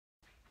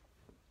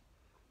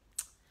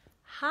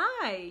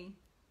Hi,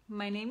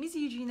 my name is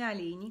Eugenia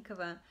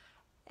Aleynikova,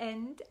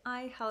 and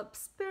I help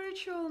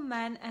spiritual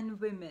men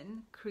and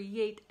women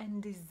create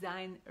and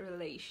design a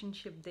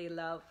relationship they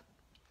love.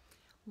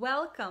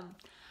 Welcome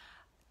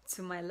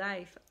to my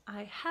life.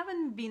 I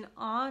haven't been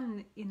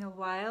on in a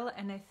while,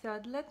 and I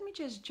thought let me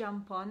just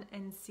jump on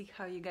and see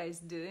how you guys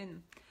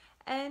doing,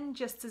 and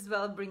just as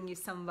well bring you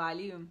some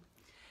value.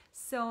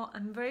 So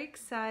I'm very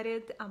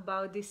excited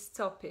about this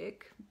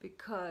topic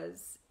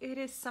because it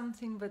is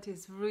something that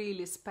is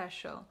really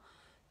special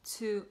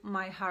to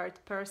my heart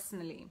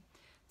personally.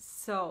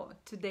 So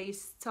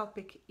today's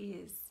topic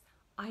is,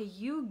 are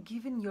you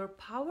giving your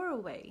power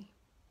away?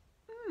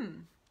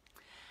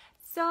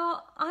 So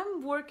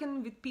I'm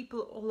working with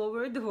people all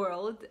over the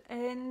world,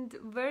 and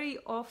very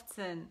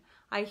often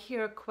I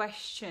hear a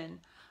question,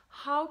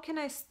 how can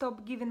I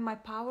stop giving my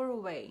power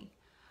away?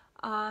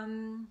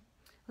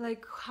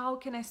 Like, how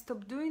can I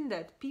stop doing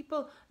that?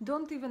 People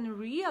don't even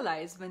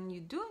realize when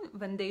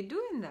they're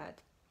doing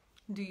that.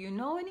 Do you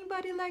know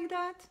anybody like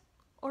that?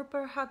 Or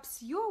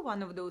perhaps you're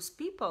one of those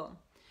people.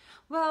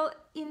 Well,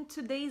 in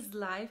today's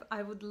life,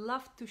 I would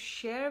love to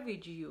share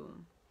with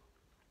you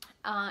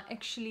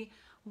actually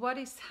what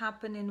is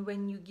happening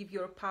when you give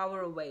your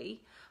power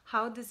away.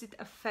 How does it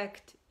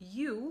affect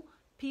you,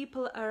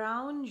 people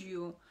around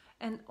you,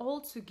 and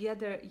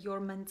altogether your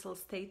mental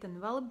state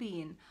and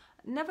well-being?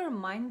 Never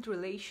mind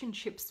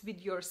relationships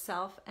with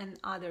yourself and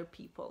other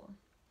people.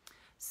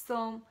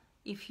 So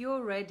if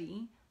you're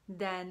ready,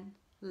 then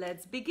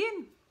let's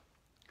begin.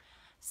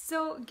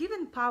 So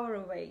giving power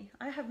away,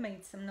 I have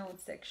made some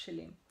notes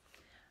actually.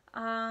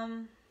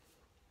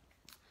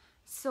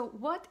 So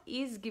what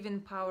is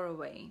giving power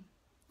away?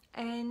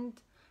 And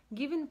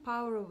giving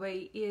power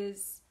away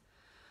is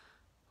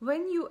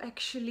when you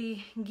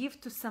actually give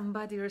to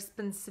somebody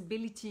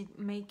responsibility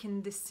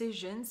making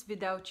decisions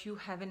without you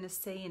having a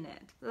say in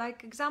it.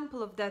 Like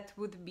example of that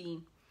would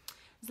be,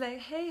 it's like,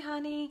 hey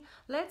honey,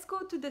 let's go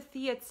to the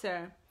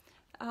theater.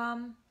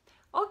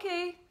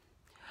 Okay.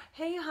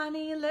 Hey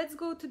honey, let's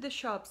go to the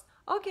shops.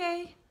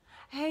 Okay.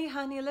 Hey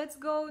honey, let's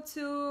go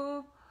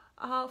to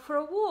for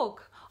a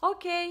walk.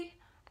 Okay.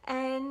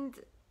 And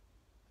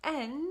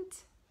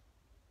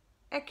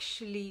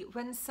actually,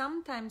 when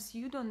sometimes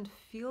you don't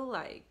feel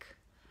like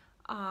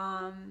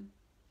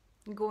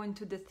going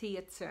to the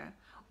theater,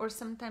 or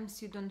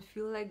sometimes you don't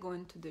feel like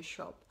going to the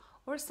shop,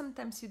 or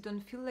sometimes you don't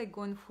feel like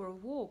going for a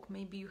walk,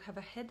 maybe you have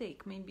a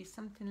headache, maybe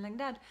something like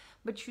that,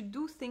 but you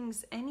do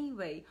things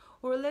anyway.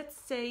 Or let's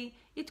say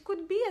it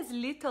could be as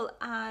little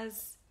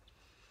as,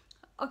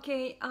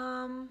 okay,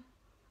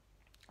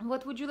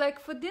 what would you like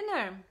for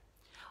dinner?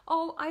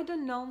 Oh, I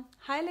don't know.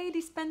 Hi Lady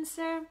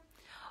Spencer.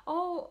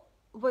 Oh,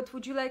 what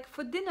would you like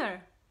for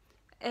dinner?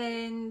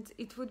 And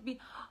it would be,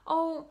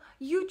 oh,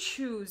 you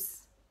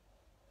choose.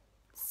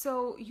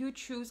 So you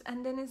choose,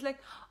 and then it's like,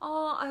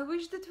 oh, I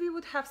wish that we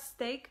would have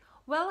steak.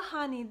 Well,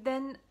 honey,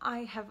 then I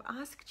have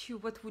asked you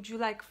what would you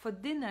like for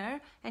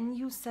dinner, and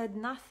you said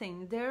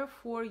nothing.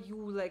 Therefore,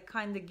 you like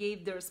kind of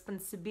gave the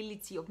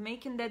responsibility of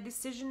making that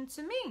decision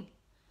to me.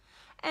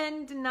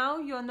 And now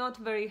you're not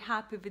very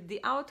happy with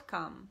the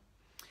outcome.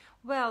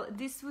 Well,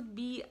 this would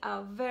be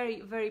a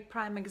very, very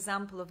prime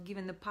example of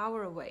giving the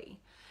power away.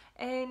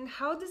 And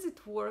how does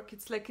it work?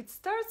 It's like it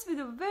starts with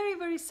a very,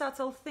 very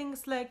subtle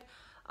things like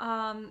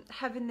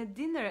having a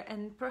dinner,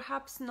 and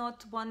perhaps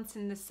not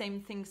wanting the same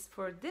things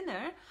for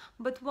dinner,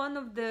 but one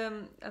of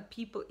the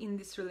people in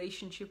this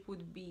relationship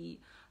would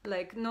be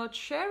like not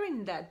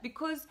sharing that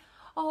because,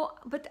 oh,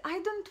 but I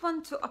don't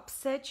want to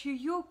upset you.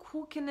 You're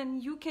cooking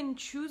and you can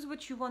choose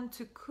what you want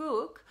to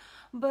cook,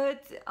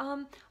 but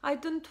I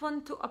don't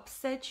want to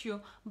upset you.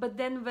 But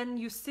then when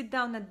you sit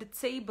down at the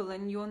table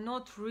and you're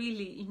not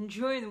really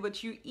enjoying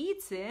what you're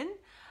eating,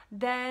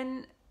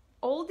 then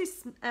all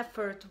this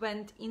effort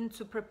went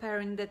into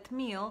preparing that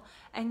meal,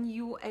 and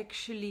you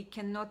actually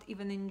cannot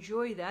even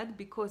enjoy that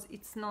because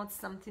it's not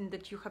something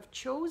that you have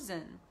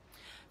chosen.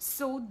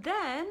 So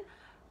then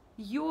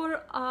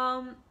your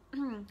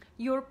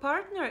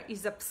partner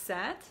is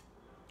upset,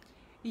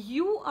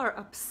 you are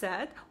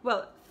upset.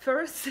 Well,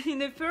 first, in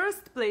the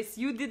first place,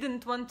 you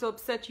didn't want to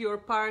upset your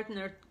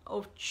partner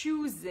of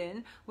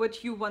choosing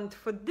what you want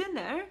for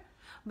dinner.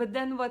 But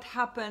then what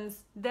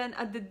happens then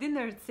at the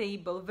dinner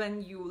table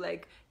when you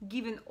like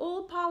giving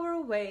all power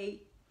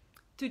away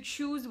to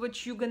choose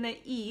what you're gonna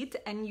eat,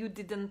 and you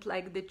didn't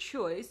like the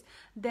choice,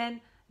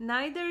 then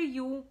neither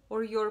you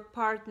or your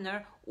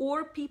partner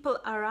or people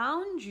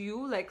around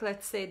you, like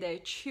let's say their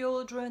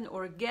children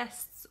or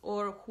guests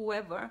or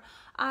whoever,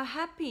 are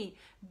happy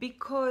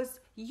because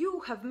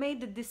you have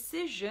made the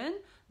decision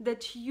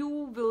that you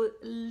will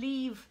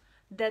leave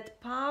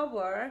that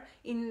power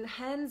in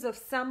hands of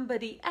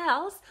somebody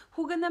else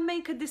who gonna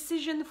make a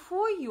decision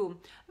for you,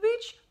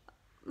 which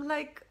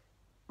like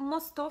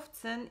most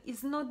often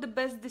is not the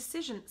best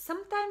decision.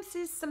 Sometimes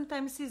is,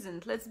 sometimes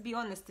isn't. Let's be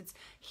honest, it's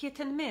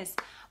hit and miss.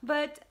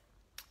 But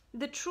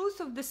the truth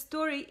of the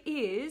story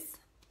is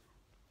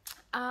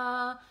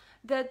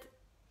that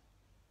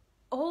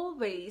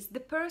always the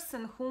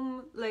person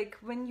whom, like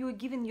when you're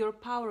giving your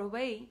power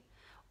away,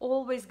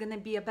 always gonna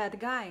be a bad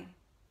guy.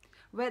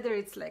 Whether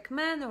it's like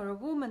man or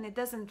a woman, it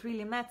doesn't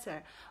really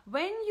matter.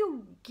 When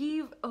you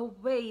give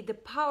away the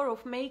power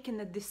of making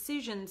the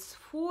decisions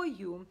for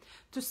you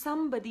to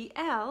somebody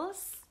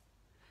else,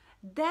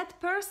 that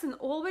person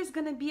always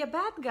gonna be a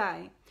bad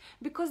guy,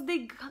 because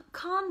they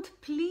can't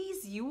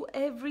please you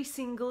every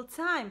single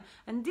time.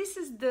 And this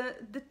is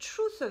the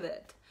truth of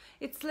it.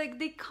 It's like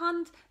they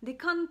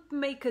can't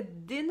make a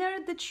dinner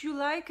that you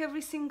like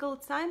every single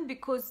time,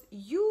 because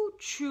you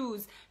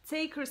choose,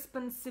 take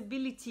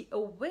responsibility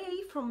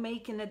away from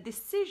making a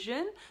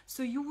decision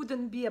so you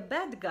wouldn't be a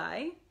bad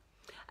guy.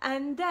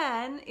 And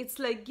then it's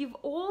like give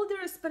all the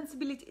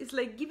responsibility. It's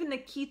like giving a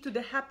key to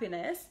the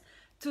happiness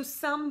to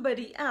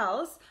somebody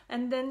else,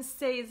 and then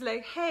say it's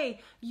like, hey,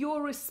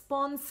 you're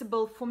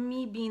responsible for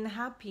me being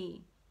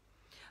happy.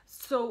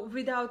 So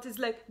without, it's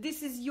like,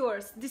 this is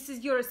yours, this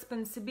is your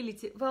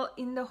responsibility. Well,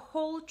 in the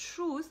whole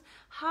truth,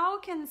 how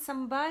can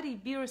somebody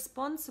be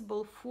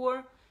responsible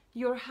for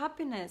your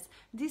happiness?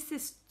 This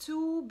is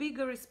too big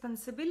a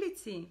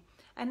responsibility.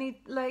 And it,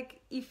 like,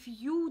 if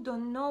you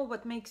don't know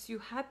what makes you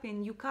happy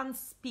and you can't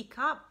speak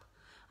up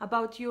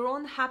about your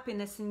own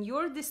happiness and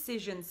your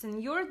decisions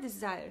and your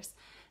desires,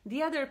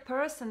 the other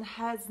person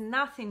has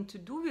nothing to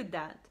do with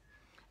that.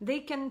 They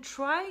can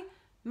try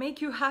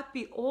make you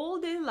happy all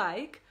they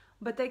like,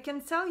 but I can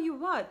tell you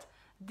what,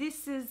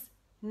 this is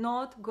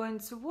not going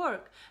to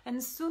work.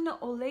 And sooner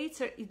or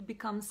later it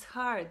becomes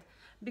hard,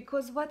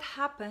 because what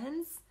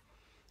happens,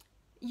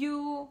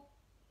 you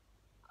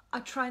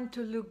are trying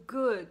to look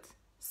good,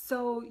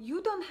 so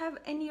you don't have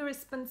any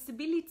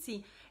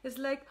responsibility. It's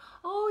like,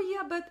 oh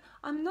yeah, but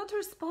I'm not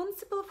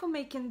responsible for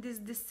making this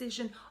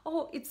decision.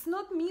 Oh, it's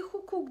not me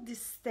who cooked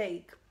this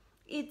steak,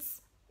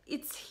 it's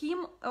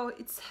him or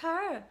it's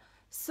her.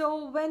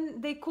 So when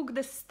they cook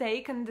the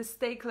steak, and the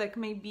steak, like,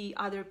 maybe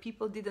other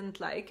people didn't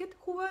like it,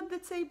 who at the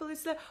table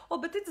is like, oh,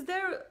 but it's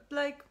there,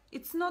 like,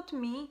 it's not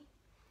me,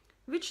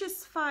 which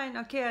is fine,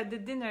 okay, at the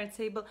dinner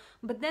table.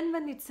 But then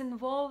when it's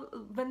involved,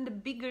 when the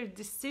bigger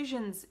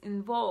decisions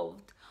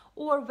involved,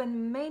 or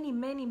when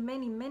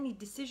many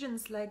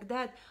decisions like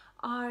that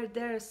are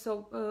there,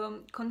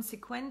 so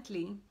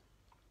consequently,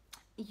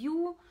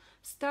 you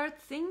start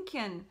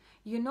thinking,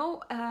 you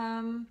know,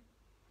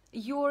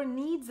 your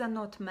needs are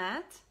not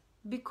met,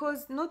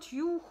 because not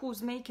you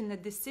who's making a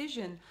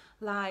decision,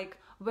 like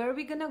where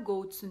we gonna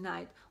go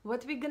tonight,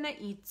 what we gonna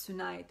eat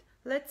tonight,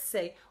 let's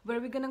say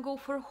where we gonna go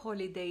for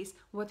holidays,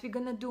 what we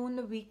gonna do on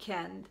the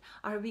weekend,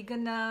 are we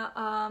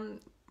gonna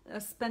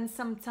spend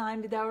some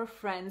time with our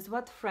friends,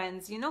 what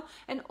friends, you know,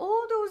 and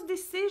all those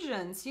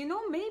decisions, you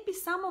know, maybe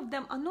some of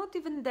them are not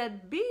even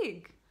that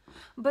big,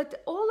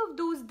 but all of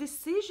those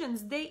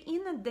decisions, day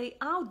in and day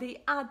out,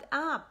 they add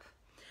up.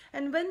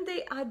 And when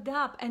they add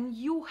up and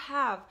you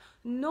have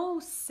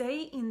no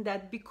say in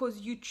that,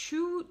 because you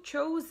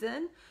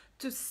chosen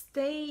to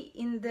stay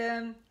in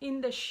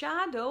the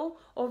shadow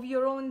of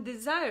your own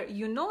desire.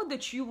 You know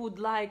that you would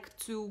like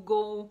to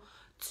go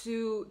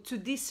to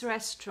this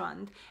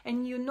restaurant,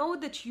 and you know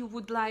that you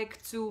would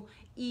like to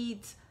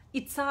eat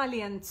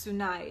Italian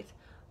tonight,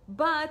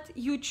 but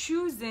you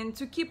choosing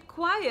to keep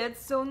quiet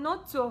so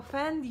not to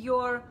offend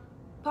your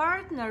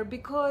partner,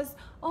 because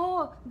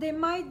oh, they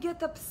might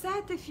get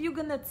upset if you're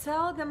gonna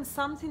tell them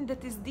something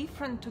that is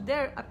different to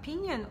their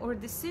opinion or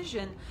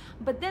decision.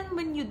 But then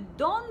when you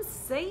don't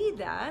say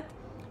that,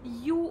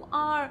 you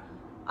are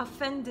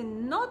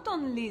offending not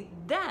only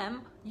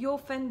them, you're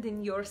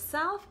offending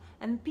yourself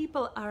and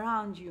people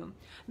around you.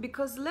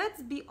 Because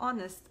let's be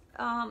honest,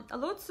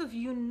 lots of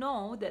you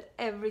know that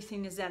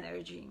everything is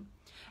energy,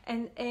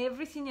 and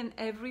everything and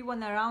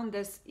everyone around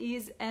us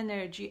is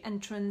energy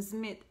and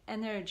transmit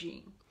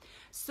energy.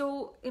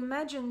 So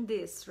imagine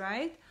this,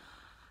 right?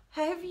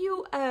 Have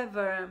you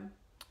ever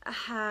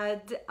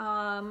had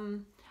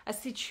a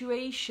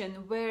situation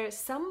where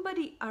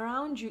somebody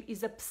around you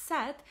is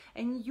upset,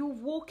 and you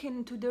walk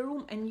into the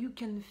room and you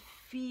can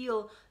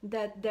feel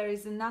that there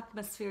is an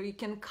atmosphere, you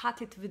can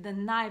cut it with a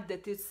knife,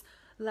 that is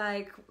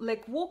like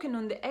walking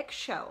on the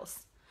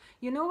eggshells?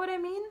 You know what I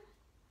mean?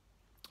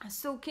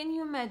 So can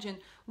you imagine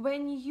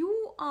when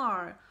you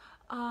are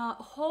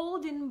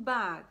holding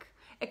back,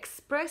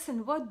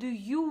 expressing what do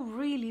you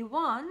really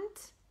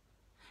want,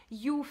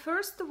 you,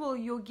 first of all,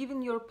 you're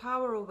giving your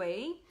power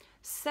away.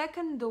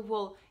 Second of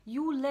all,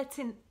 you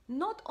letting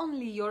not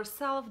only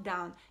yourself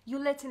down, you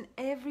letting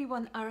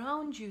everyone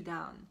around you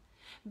down.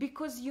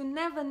 Because you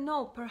never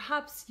know,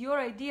 perhaps your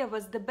idea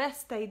was the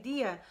best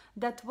idea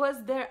that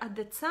was there at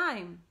the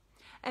time.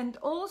 And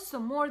also,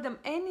 more than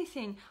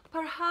anything,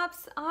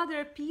 perhaps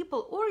other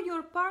people or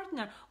your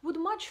partner would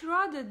much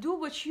rather do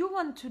what you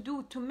want to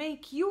do to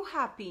make you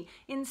happy,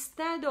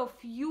 instead of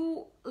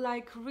you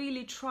like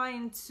really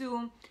trying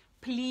to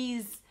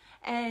please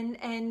and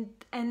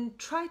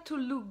try to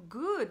look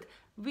good,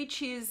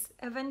 which is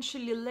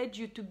eventually led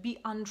you to be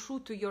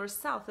untrue to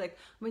yourself. Like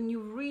when you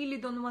really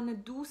don't want to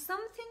do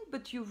something,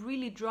 but you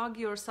really drag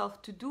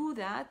yourself to do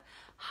that,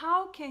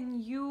 how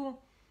can you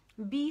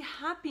be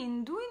happy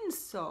in doing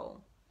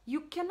so?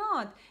 You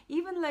cannot.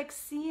 Even like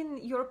seeing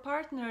your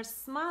partner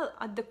smile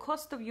at the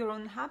cost of your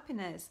own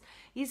happiness,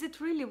 is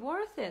it really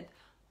worth it?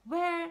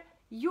 Where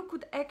you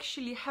could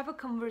actually have a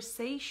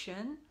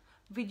conversation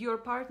with your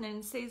partner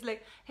and says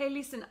like, hey,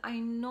 listen, I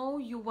know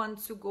you want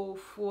to go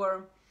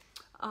for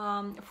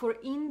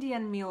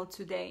Indian meal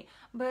today,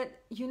 but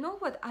you know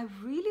what, I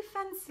really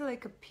fancy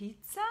like a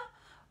pizza.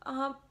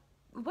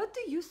 What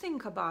do you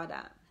think about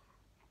that?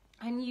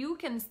 And you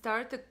can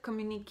start a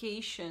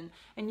communication,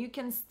 and you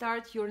can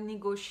start your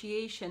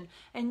negotiation,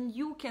 and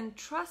you can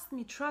trust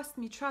me,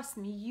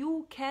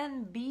 you can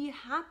be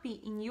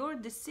happy in your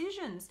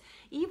decisions.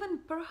 Even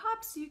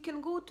perhaps you can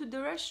go to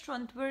the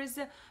restaurant where is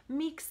a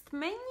mixed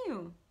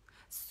menu.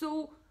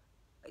 So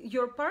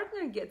your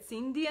partner gets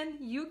Indian,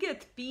 you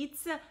get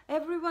pizza,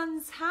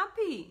 everyone's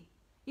happy.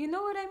 You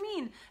know what I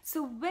mean? So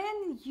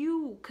when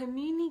you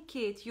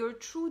communicate your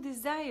true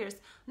desires,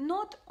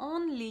 not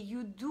only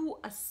you do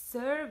a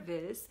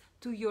service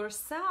to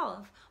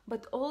yourself,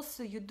 but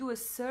also you do a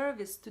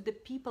service to the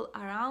people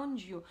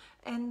around you.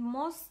 And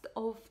most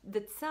of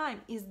the time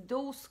is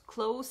those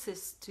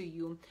closest to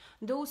you,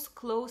 those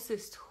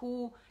closest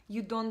who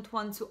you don't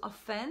want to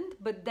offend,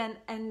 but then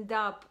end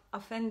up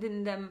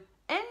offending them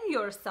and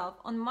yourself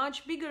on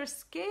much bigger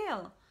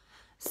scale.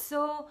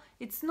 So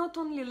it's not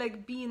only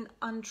like being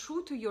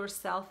untrue to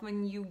yourself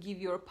when you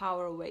give your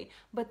power away,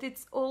 but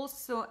it's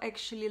also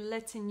actually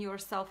letting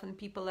yourself and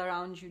people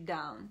around you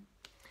down.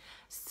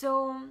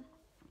 So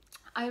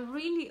I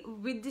really,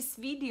 with this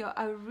video,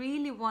 I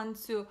really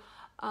want to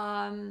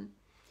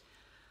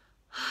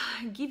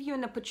give you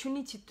an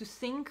opportunity to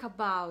think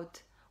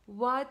about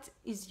what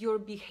is your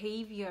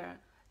behavior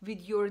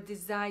with your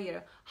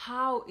desire.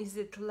 How is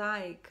it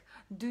like?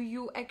 Do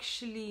you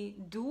actually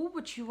do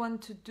what you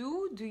want to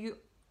do?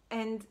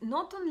 And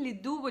not only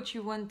do what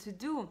you want to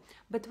do,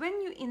 but when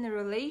you're in a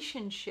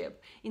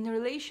relationship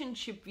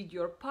with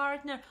your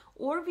partner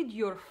or with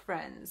your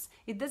friends,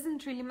 it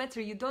doesn't really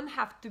matter. You don't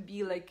have to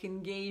be like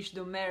engaged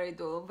or married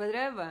or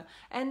whatever.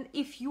 And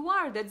if you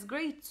are, that's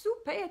great too.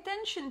 Pay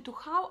attention to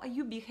how are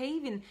you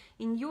behaving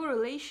in your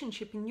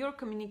relationship, in your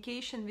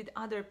communication with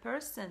other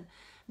person,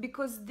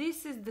 because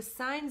this is the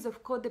signs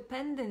of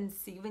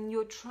codependency, when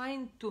you're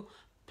trying to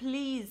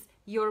please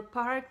your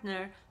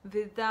partner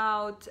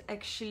without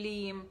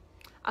actually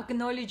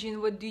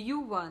acknowledging what do you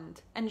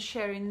want and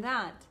sharing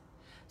that.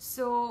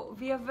 So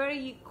we are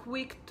very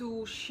quick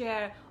to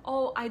share,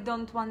 oh, I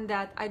don't want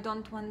that, I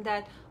don't want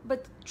that.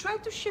 But try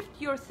to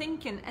shift your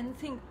thinking and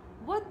think,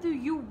 what do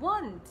you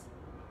want?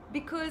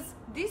 Because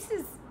this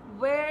is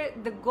where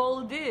the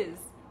gold is.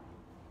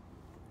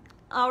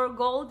 Our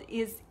gold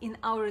is in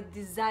our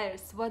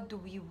desires. What do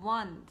we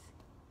want?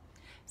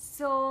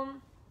 So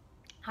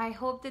I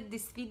hope that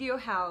this video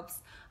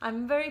helps.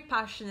 I'm very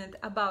passionate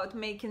about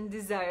making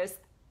desires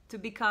to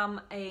become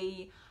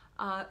a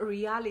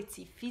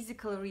reality,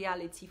 physical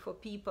reality for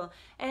people.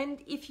 And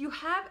if you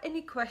have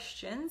any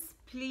questions,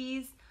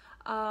 please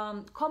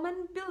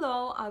comment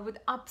below. I would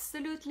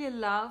absolutely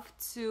love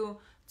to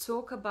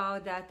talk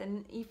about that,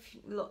 and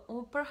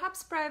or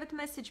perhaps private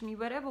message me,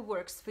 whatever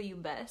works for you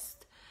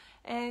best.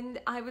 And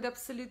I would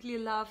absolutely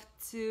love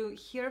to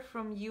hear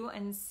from you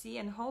and see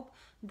and hope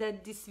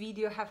that this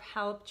video have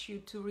helped you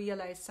to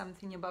realize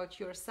something about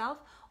yourself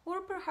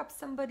or perhaps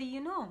somebody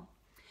you know.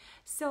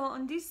 So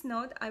on this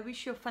note, I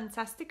wish you a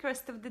fantastic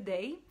rest of the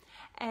day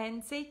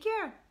and take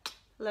care.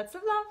 Lots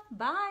of love.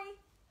 Bye.